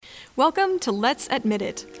Welcome to Let's Admit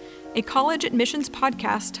It, a college admissions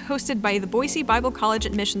podcast hosted by the Boise Bible College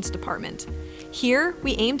Admissions Department. Here,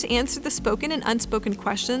 we aim to answer the spoken and unspoken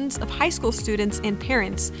questions of high school students and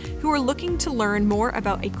parents who are looking to learn more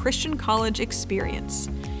about a Christian college experience.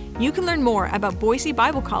 You can learn more about Boise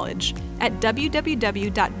Bible College at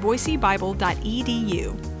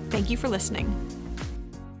www.boisebible.edu. Thank you for listening.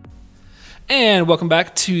 And welcome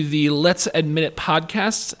back to the Let's Admit It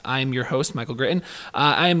podcast. I'm your host, Michael Gritton.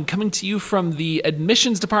 I'm coming to you from the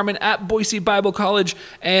admissions department at Boise Bible College.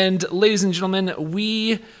 And ladies and gentlemen,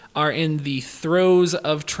 we are in the throes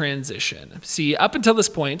of transition. See, up until this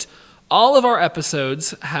point, all of our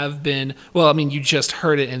episodes have been, you just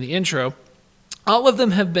heard it in the intro. All of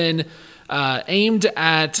them have been aimed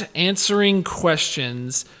at answering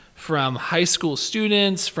questions from high school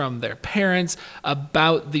students, from their parents,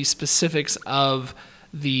 about the specifics of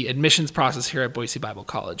the admissions process here at Boise Bible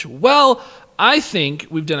College. Well, I think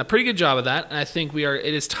we've done a pretty good job of that, and I think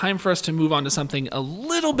it is time for us to move on to something a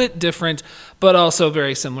little bit different, but also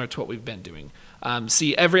very similar to what we've been doing.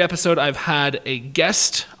 Every episode I've had a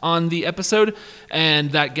guest on the episode,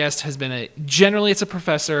 and that guest has been generally it's a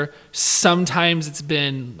professor. Sometimes it's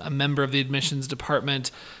been a member of the admissions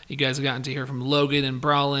department. You guys have gotten to hear from Logan and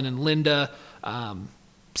Brawlin and Linda.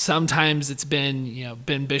 Sometimes it's been,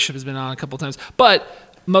 Ben Bishop has been on a couple times, but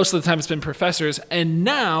most of the time it's been professors. And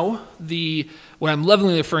now what I'm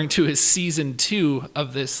lovingly referring to as season 2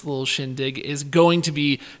 of this little shindig is going to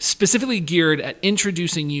be specifically geared at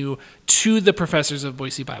introducing you to the professors of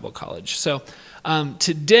Boise Bible College. So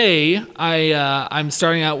today I'm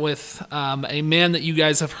starting out with a man that you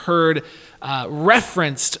guys have heard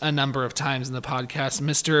referenced a number of times in the podcast,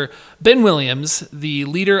 Mr. Ben Williams, the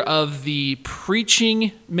leader of the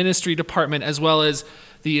preaching ministry department, as well as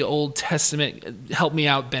the Old Testament. Help me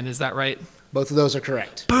out, Ben, is that right? Both of those are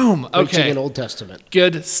correct. Boom, okay. Preaching and Old Testament.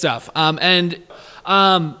 Good stuff. Ben,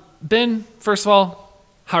 first of all,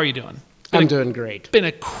 how are you doing? I'm doing great. Been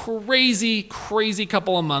a crazy, crazy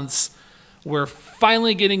couple of months. We're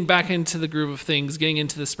finally getting back into the groove of things, getting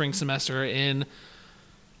into the spring semester in,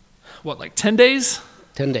 10 days?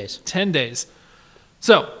 10 days. 10 days.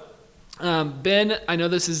 So, Ben, I know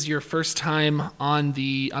this is your first time on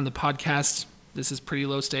the podcast. This is pretty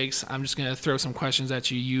low stakes. I'm just going to throw some questions at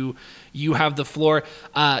you. You have the floor.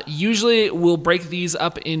 Usually we'll break these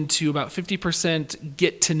up into about 50%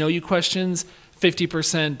 get to know you questions,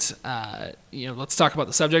 50%, let's talk about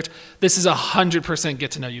the subject. This is 100%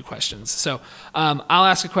 get to know you questions. So I'll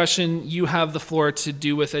ask a question. You have the floor to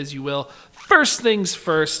do with as you will. First things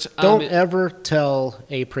first. Don't ever tell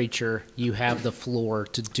a preacher you have the floor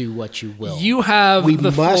to do what you will. You have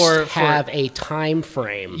the floor. We must have a time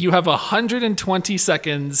frame. You have 120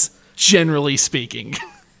 seconds, generally speaking.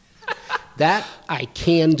 That I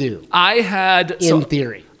can do. In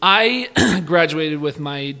theory. I graduated with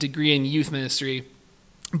my degree in youth ministry,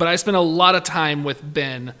 but I spent a lot of time with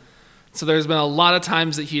Ben. So there's been a lot of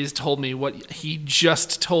times that he has told me what he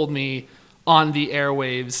just told me on the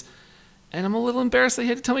airwaves. And I'm a little embarrassed that he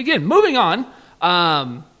had to tell me again. Moving on,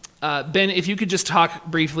 Ben, if you could just talk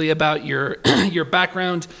briefly about your your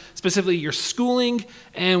background, specifically your schooling,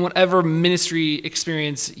 and whatever ministry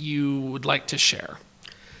experience you would like to share.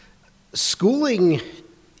 Schooling,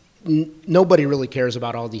 nobody really cares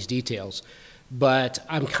about all these details, but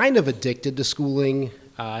I'm kind of addicted to schooling.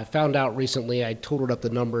 I found out recently, I totaled up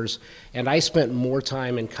the numbers, and I spent more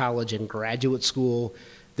time in college and graduate school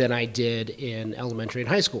than I did in elementary and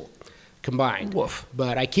high school combined. Woof.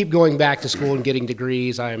 But I keep going back to school and getting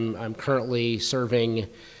degrees. I'm currently serving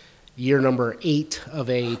year number 8 of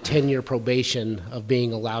a 10-year probation of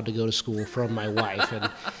being allowed to go to school from my wife. And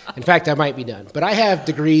in fact, I might be done. But I have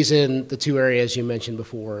degrees in the 2 areas you mentioned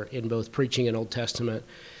before, in both preaching and Old Testament,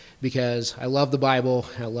 because I love the Bible.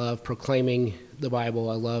 I love proclaiming the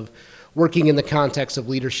Bible. I love working in the context of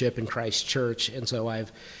leadership in Christ's church. And so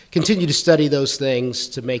I've continued to study those things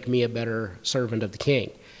to make me a better servant of the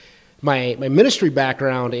King. My ministry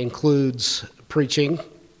background includes preaching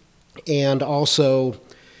and also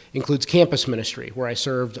includes campus ministry, where I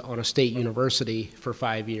served on a state university for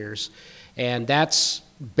 5 years. And that's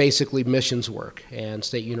basically missions work, and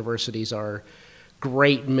state universities are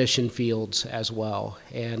great mission fields as well.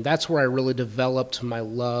 And that's where I really developed my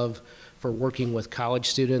love for working with college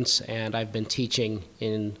students, and I've been teaching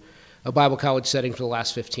in a Bible college setting for the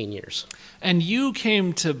last 15 years. And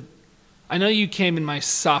I know you came in my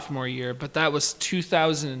sophomore year, but that was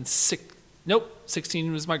 2006. Nope,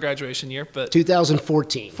 16 was my graduation year, but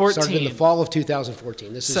 2014. Started in the fall of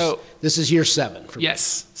 2014. This is year 7 for me.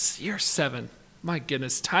 Yes, year 7. My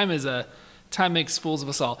goodness, time is a Time makes fools of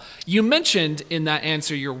us all. You mentioned in that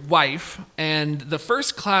answer your wife, and the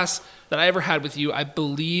first class that I ever had with you, I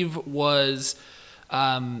believe, was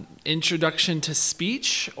Introduction to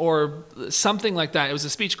Speech or something like that. It was a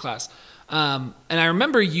speech class. And I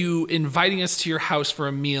remember you inviting us to your house for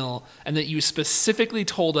a meal, and that you specifically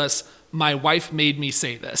told us, my wife made me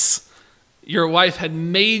say this. Your wife had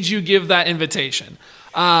made you give that invitation.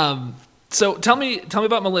 So tell me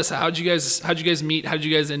about Melissa. How'd you guys meet? How'd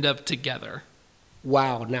you guys end up together?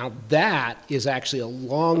 Wow. Now that is actually a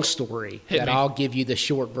long story that I'll give you the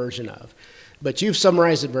short version of. But you've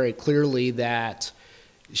summarized it very clearly that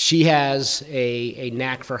she has a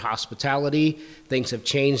knack for hospitality. Things have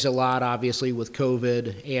changed a lot, obviously, with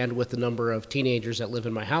COVID and with the number of teenagers that live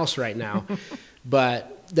in my house right now.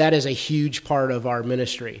 But that is a huge part of our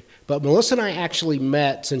ministry. But Melissa and I actually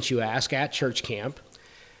met, since you ask, at church camp.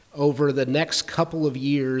 Over the next couple of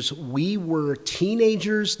years, we were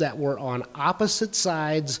teenagers that were on opposite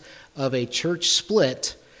sides of a church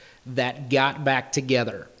split that got back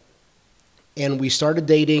together. And we started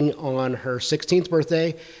dating on her 16th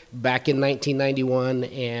birthday back in 1991,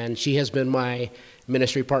 and she has been my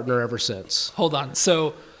ministry partner ever since. Hold on.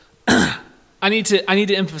 So I need to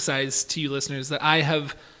emphasize to you listeners that I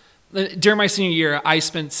have, during my senior year, I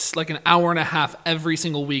spent like an hour and a half every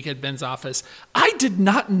single week at Ben's office. I did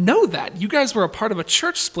not know that. You guys were a part of a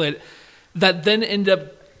church split that then ended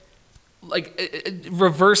up like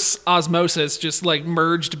reverse osmosis, just like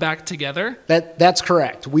merged back together. That's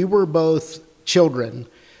correct. We were both children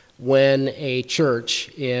when a church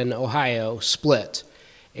in Ohio split.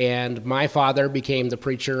 And my father became the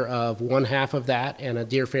preacher of one half of that, and a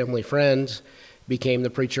dear family friend became the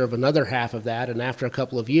preacher of another half of that. And after a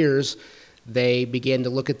couple of years, they began to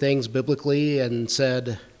look at things biblically and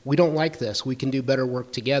said, we don't like this. We can do better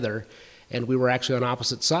work together. And we were actually on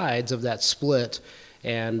opposite sides of that split.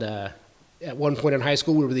 And at one point in high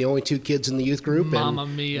school, we were the only two kids in the youth group. Mamma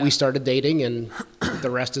and mia. We started dating, and the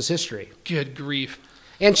rest is history. Good grief.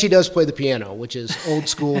 And she does play the piano, which is old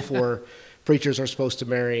school for preachers are supposed to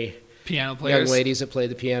marry Piano players. young ladies that play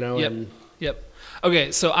the piano. Yep.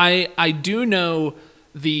 Okay, so I do know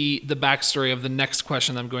the backstory of the next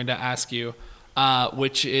question I'm going to ask you,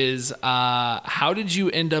 which is how did you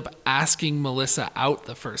end up asking Melissa out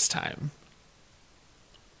the first time?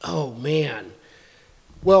 Oh, man.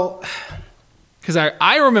 Well, because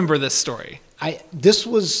I remember this story. This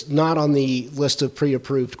was not on the list of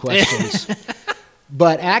pre-approved questions.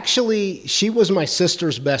 But actually, she was my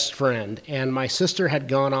sister's best friend, and my sister had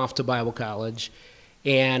gone off to Bible college,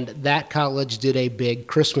 and that college did a big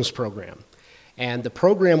Christmas program. And the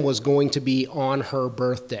program was going to be on her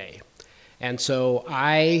birthday. And so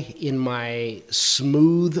I, in my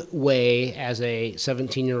smooth way as a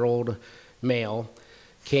 17-year-old male,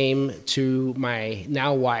 came to my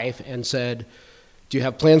now wife and said, do you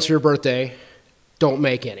have plans for your birthday? Don't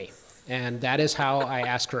make any. And that is how I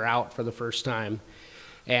asked her out for the first time.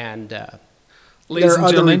 And there are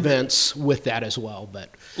other events with that as well. But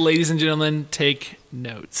ladies and gentlemen, take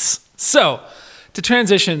notes. So, to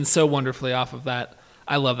transition so wonderfully off of that,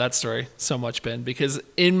 I love that story so much, Ben, because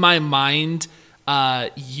in my mind,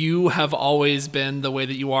 you have always been the way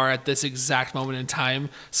that you are at this exact moment in time.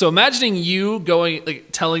 So imagining you going, like,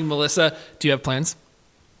 telling Melissa, do you have plans?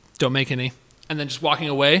 Don't make any. And then just walking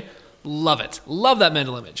away. Love it. Love that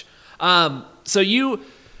mental image. So you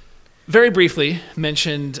very briefly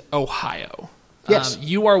mentioned Ohio. Yes.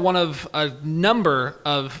 You are one of a number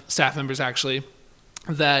of staff members, actually,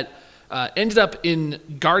 that ended up in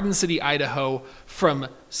Garden City, Idaho, from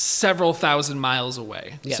several thousand miles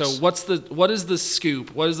away. Yes. So what is the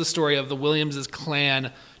scoop? What is the story of the Williams'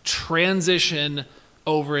 clan transition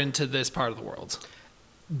over into this part of the world?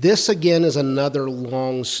 This, again, is another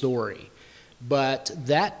long story. But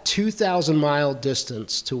that 2,000-mile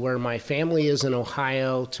distance to where my family is in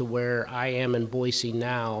Ohio to where I am in Boise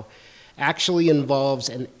now actually involves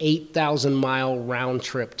an 8,000-mile round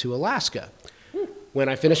trip to Alaska. When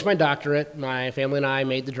I finished my doctorate, my family and I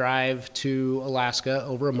made the drive to Alaska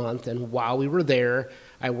over a month, and while we were there,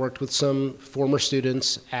 I worked with some former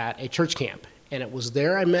students at a church camp. And it was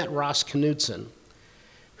there I met Ross Knudsen,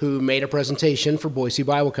 who made a presentation for Boise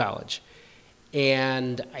Bible College.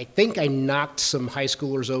 And I think I knocked some high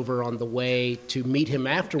schoolers over on the way to meet him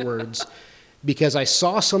afterwards because I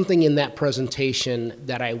saw something in that presentation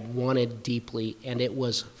that I wanted deeply, and it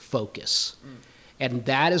was focus. And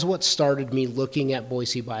that is what started me looking at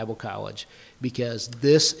Boise Bible College, because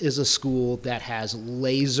this is a school that has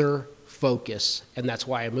laser focus, and that's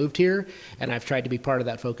why I moved here, and I've tried to be part of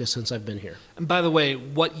that focus since I've been here. And by the way,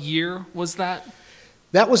 what year was that?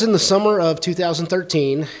 That was in the summer of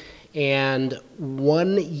 2013, And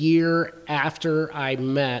 1 year after I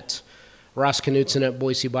met Ross Knutson at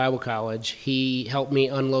Boise Bible College, he helped me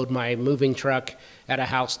unload my moving truck at a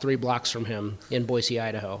house 3 blocks from him in Boise,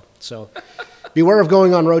 Idaho. So beware of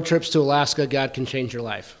going on road trips to Alaska. God can change your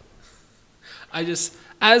life. I just,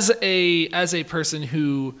 as a person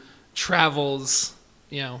who travels,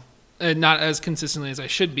 not as consistently as I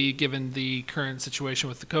should be given the current situation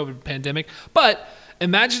with the COVID pandemic, but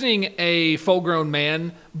imagining a full-grown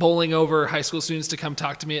man bowling over high school students to come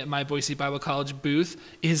talk to me at my Boise Bible College booth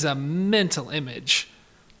is a mental image.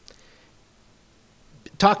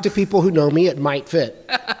 Talk to people who know me, it might fit.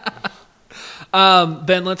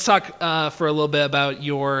 Ben, let's talk for a little bit about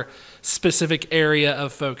your specific area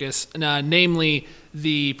of focus, namely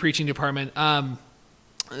the preaching department.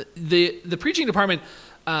 The preaching department,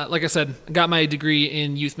 like I said, I got my degree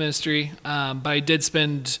in youth ministry, but I did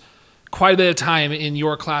spend quite a bit of time in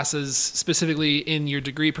your classes, specifically in your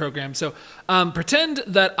degree program. So pretend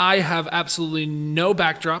that I have absolutely no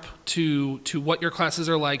backdrop to what your classes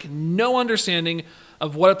are like, no understanding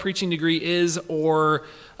of what a preaching degree is or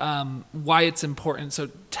why it's important. So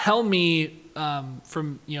tell me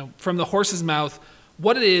from the horse's mouth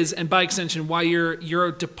what it is, and by extension, why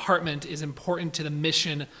your department is important to the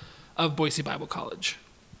mission of Boise Bible College.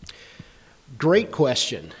 Great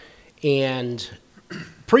question. And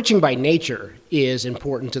preaching by nature is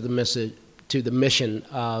important to the mission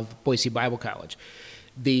of Boise Bible College.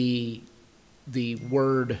 The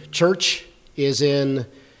word church is in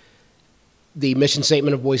the mission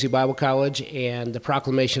statement of Boise Bible College, and the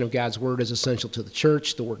proclamation of God's word is essential to the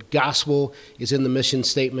church. The word gospel is in the mission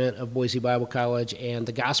statement of Boise Bible College, and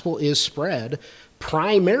the gospel is spread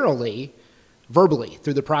primarily verbally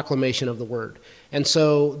through the proclamation of the word. And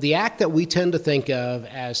so the act that we tend to think of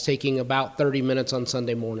as taking about 30 minutes on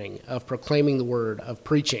Sunday morning of proclaiming the word, of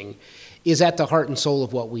preaching, is at the heart and soul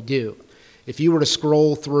of what we do. If you were to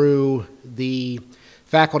scroll through the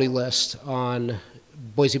faculty list on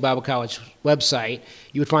Boise Bible College website,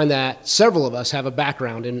 you would find that several of us have a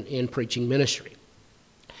background in preaching ministry.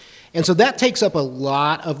 And so that takes up a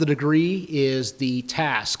lot of the degree, is the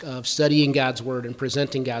task of studying God's word and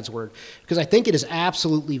presenting God's word, because I think it is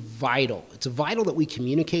absolutely vital. It's vital that we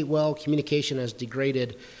communicate well. Communication has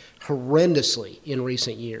degraded horrendously in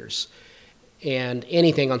recent years, and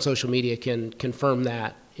anything on social media can confirm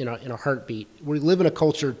that in a heartbeat. We live in a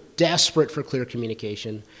culture desperate for clear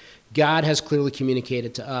communication. God has clearly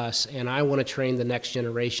communicated to us, and I want to train the next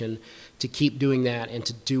generation to keep doing that and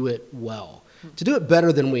to do it well, to do it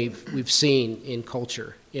better than we've seen in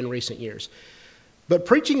culture in recent years. But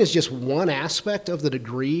preaching is just one aspect of the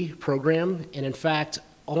degree program, and in fact,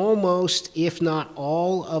 almost, if not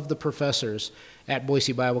all, of the professors at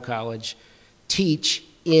Boise Bible College teach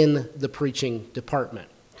in the preaching department.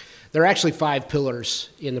 There are actually 5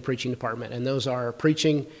 pillars in the preaching department, and those are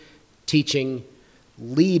preaching, teaching,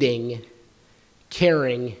 leading,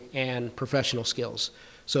 caring, and professional skills.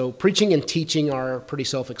 So preaching and teaching are pretty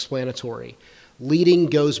self-explanatory. Leading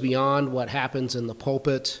goes beyond what happens in the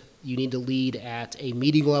pulpit. You need to lead at a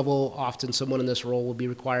meeting level. Often someone in this role will be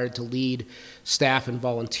required to lead staff and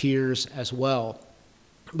volunteers as well.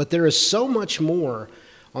 But there is so much more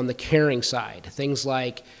on the caring side, things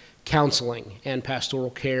like counseling and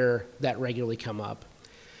pastoral care that regularly come up.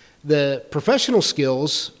 The professional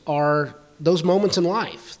skills are those moments in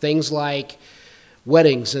life, things like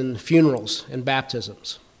weddings and funerals and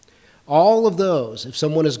baptisms. All of those, if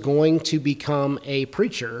someone is going to become a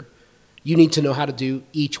preacher, you need to know how to do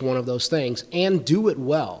each one of those things and do it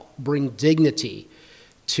well. Bring dignity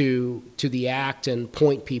to the act and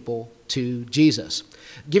point people to Jesus.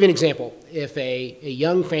 I'll give you an example. If a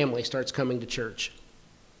young family starts coming to church,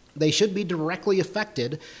 they should be directly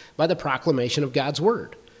affected by the proclamation of God's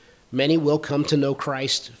word. Many will come to know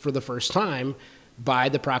Christ for the first time by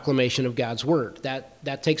the proclamation of God's word.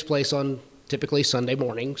 That takes place on typically Sunday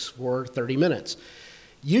mornings for 30 minutes.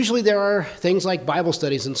 Usually there are things like Bible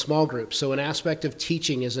studies in small groups, so an aspect of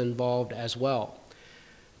teaching is involved as well.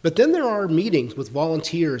 But then there are meetings with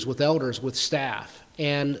volunteers, with elders, with staff,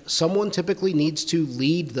 and someone typically needs to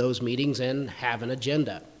lead those meetings and have an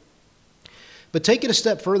agenda. But take it a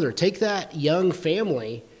step further. Take that young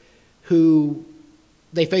family who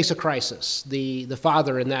they face a crisis. The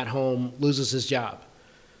father in that home loses his job.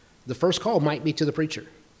 The first call might be to the preacher,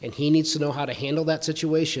 and he needs to know how to handle that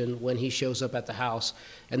situation when he shows up at the house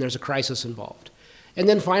and there's a crisis involved. And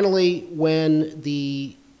then finally, when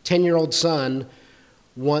the 10-year-old son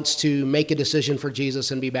wants to make a decision for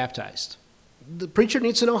Jesus and be baptized, the preacher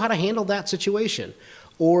needs to know how to handle that situation.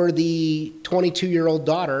 Or the 22-year-old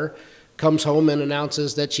daughter comes home and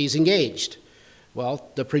announces that she's engaged. Well,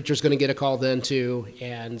 the preacher's going to get a call then too,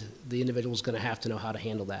 and the individual's going to have to know how to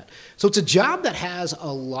handle that. So it's a job that has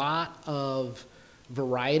a lot of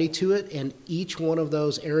variety to it, and each one of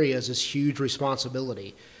those areas is huge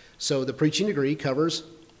responsibility. So the preaching degree covers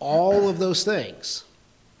all of those things.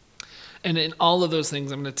 And in all of those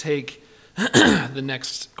things, I'm going to take the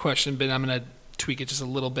next question, but I'm going to tweak it just a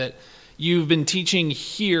little bit. You've been teaching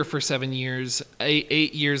here for 7 years,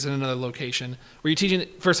 8 years in another location. Were you teaching,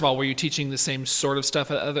 first of all, were you teaching the same sort of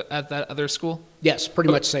stuff at that other school? Yes,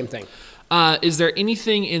 pretty much the same thing. Is there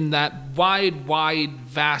anything in that wide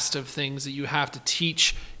vast of things that you have to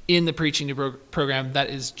teach in the preaching program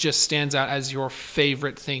that just stands out as your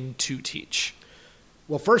favorite thing to teach?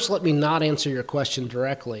 Well, first, let me not answer your question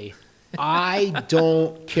directly. I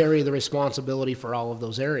don't carry the responsibility for all of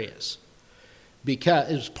those areas. Because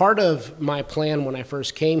it was part of my plan when I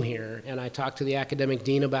first came here, and I talked to the academic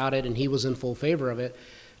dean about it, and he was in full favor of it.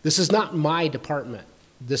 This is not my department.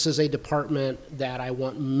 This is a department that I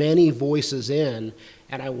want many voices in,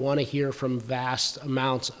 and I want to hear from vast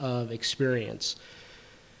amounts of experience.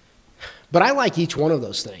 But I like each one of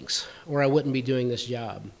those things, or I wouldn't be doing this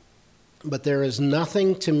job. But there is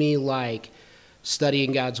nothing to me like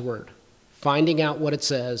studying God's Word, finding out what it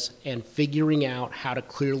says, and figuring out how to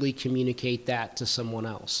clearly communicate that to someone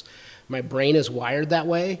else. My brain is wired that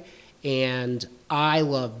way, and I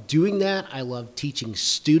love doing that. I love teaching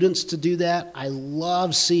students to do that. I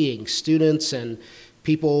love seeing students and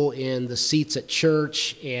people in the seats at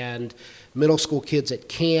church and middle school kids at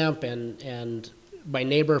camp and my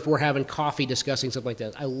neighbor, if we're having coffee discussing stuff like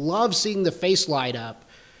that. I love seeing the face light up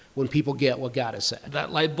when people get what God has said.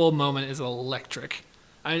 That light bulb moment is electric.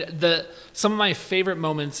 Some of my favorite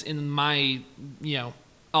moments in my,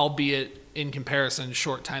 albeit in comparison,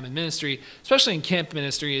 short time in ministry, especially in camp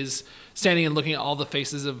ministry, is standing and looking at all the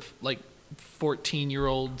faces of like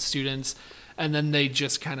 14-year-old students, and then they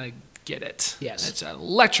just kind of get it. Yes. It's an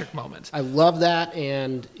electric moment. I love that,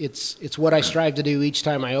 and it's what I strive to do each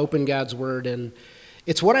time I open God's Word, and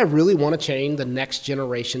it's what I really want to train the next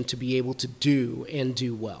generation to be able to do and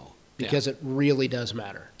do well, because it really does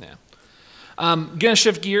matter. Yeah. Going to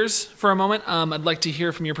shift gears for a moment. I'd like to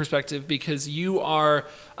hear from your perspective, because you are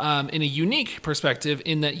in a unique perspective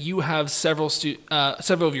in that you have several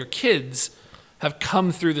of your kids have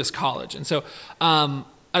come through this college. And so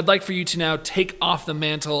I'd like for you to now take off the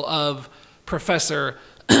mantle of professor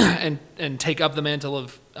and take up the mantle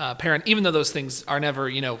of parent, even though those things are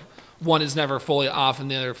never, one is never fully off and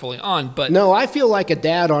the other fully on. But no, I feel like a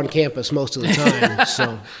dad on campus most of the time.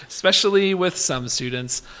 So, especially with some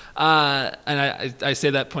students, and I say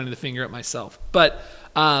that pointing the finger at myself. But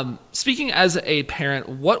speaking as a parent,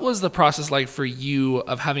 what was the process like for you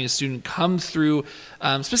of having a student come through,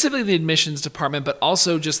 specifically the admissions department, but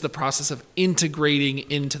also just the process of integrating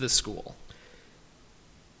into the school?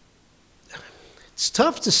 It's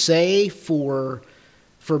tough to say for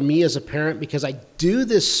me as a parent, because I do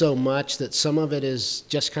this so much that some of it is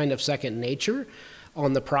just kind of second nature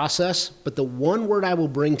on the process. But the one word I will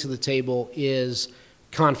bring to the table is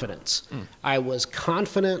confidence. I was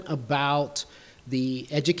confident about the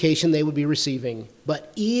education they would be receiving,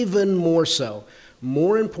 but even more so,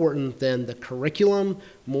 more important than the curriculum,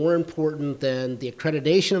 more important than the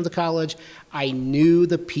accreditation of the college, I knew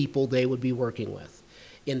the people they would be working with.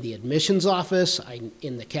 In the admissions office,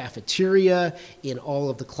 in the cafeteria, in all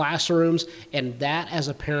of the classrooms, and that as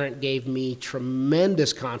a parent gave me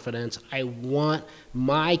tremendous confidence. I want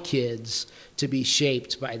my kids to be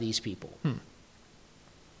shaped by these people.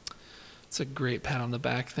 It's a great pat on the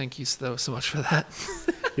back. Thank you so much for that.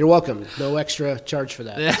 You're welcome. No extra charge for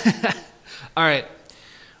that. All right.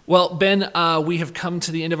 Well, Ben, we have come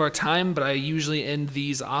to the end of our time, but I usually end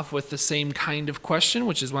these off with the same kind of question,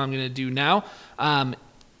 which is what I'm going to do now.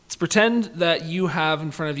 Let's pretend that you have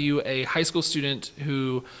in front of you a high school student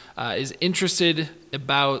who is interested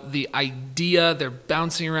about the idea, they're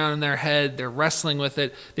bouncing around in their head, they're wrestling with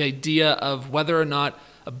it, the idea of whether or not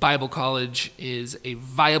a Bible college is a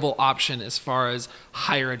viable option as far as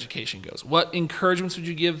higher education goes. What encouragements would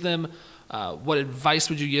you give them? What advice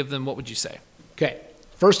would you give them? What would you say? Okay.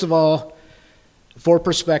 First of all, for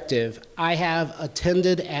perspective, I have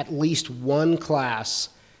attended at least one class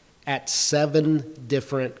at 7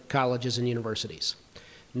 different colleges and universities.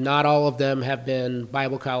 Not all of them have been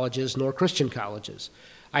Bible colleges nor Christian colleges.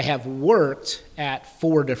 I have worked at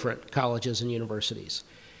 4 different colleges and universities.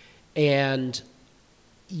 And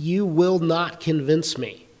you will not convince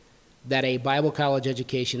me that a Bible college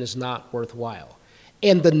education is not worthwhile.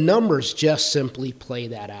 And the numbers just simply play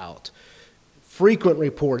that out. frequent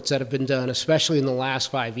reports that have been done, especially in the last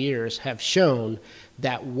 5 years, have shown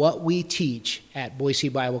that what we teach at Boise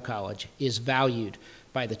Bible College is valued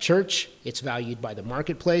by the church, it's valued by the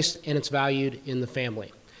marketplace, and it's valued in the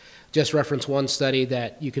family. Just reference one study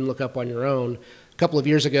that you can look up on your own. A couple of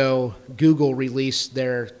years ago, Google released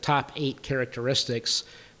their top 8 characteristics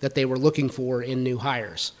that they were looking for in new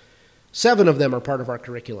hires. 7 of them are part of our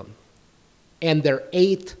curriculum, and their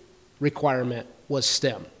 8th requirement was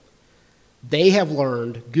STEM. They have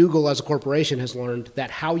learned, Google as a corporation has learned, that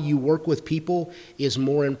how you work with people is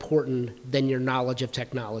more important than your knowledge of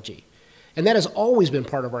technology. And that has always been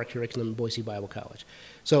part of our curriculum at Boise Bible College.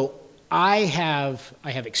 So I have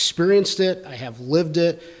experienced it, I have lived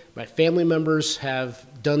it, my family members have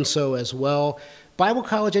done so as well. Bible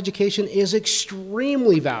college education is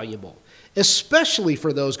extremely valuable, especially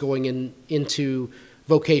for those going into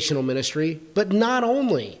vocational ministry, but not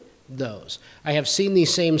only those. I have seen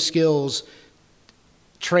these same skills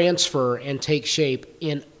transfer and take shape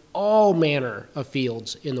in all manner of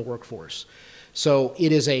fields in the workforce. So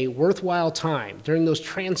it is a worthwhile time. During those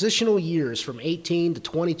transitional years from 18 to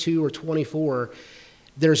 22 or 24,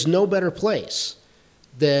 there's no better place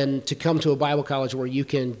than to come to a Bible college where you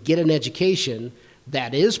can get an education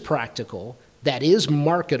that is practical, that is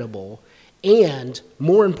marketable, and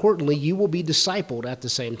more importantly, you will be discipled at the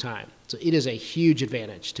same time. So it is a huge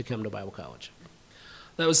advantage to come to Bible college.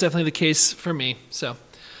 That was definitely the case for me. So,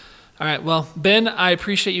 all right. Well, Ben, I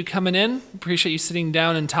appreciate you coming in. Appreciate you sitting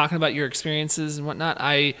down and talking about your experiences and whatnot.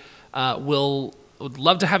 I would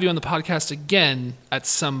love to have you on the podcast again at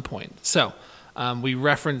some point. So, we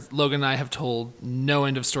referenced, Logan and I have told no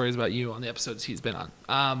end of stories about you on the episodes he's been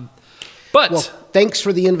on. Well, thanks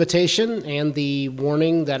for the invitation and the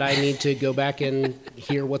warning that I need to go back and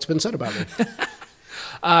hear what's been said about me.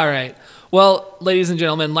 All right. Well, ladies and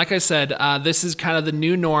gentlemen, like I said, this is kind of the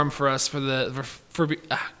new norm for us for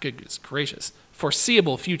goodness gracious,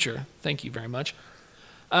 foreseeable future. Thank you very much.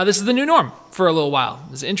 This is the new norm for a little while.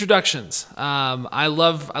 This is introductions. I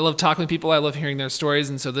love talking to people. I love hearing their stories,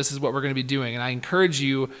 and so this is what we're going to be doing. And I encourage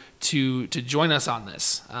you to join us on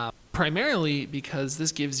this. Primarily because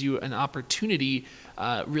this gives you an opportunity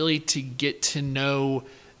really to get to know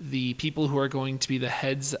the people who are going to be the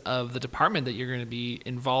heads of the department that you're going to be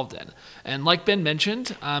involved in. And like Ben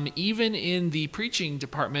mentioned, even in the preaching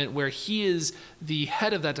department where he is the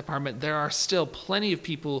head of that department, there are still plenty of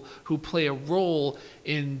people who play a role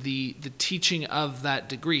in the teaching of that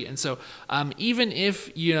degree. And so even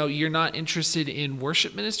if you're not interested in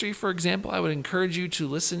worship ministry, for example, I would encourage you to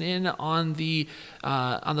listen in on the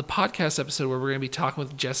podcast episode where we're going to be talking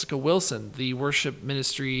with Jessica Wilson, the worship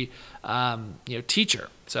ministry teacher.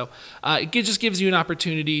 So it just gives you an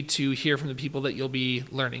opportunity to hear from the people that you'll be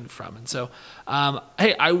learning from. And so,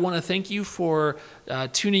 hey, I want to thank you for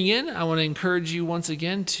tuning in. I want to encourage you once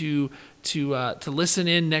again to listen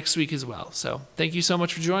in next week as well. So thank you so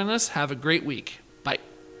much for joining us. Have a great week.